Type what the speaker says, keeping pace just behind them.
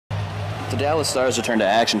The Dallas Stars returned to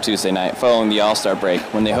action Tuesday night following the All-Star break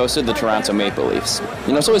when they hosted the Toronto Maple Leafs.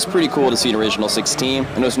 You know, it's always pretty cool to see an original six team,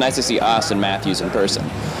 and it was nice to see Austin Matthews in person.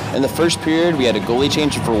 In the first period, we had a goalie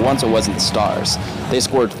change, and for once it wasn't the Stars. They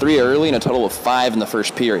scored 3 early and a total of 5 in the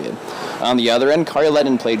first period. On the other end, Kari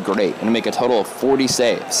Lehtonen played great and make a total of 40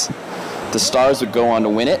 saves. The Stars would go on to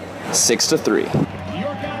win it 6-3.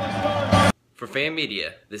 For Fan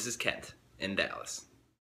Media, this is Kent in Dallas.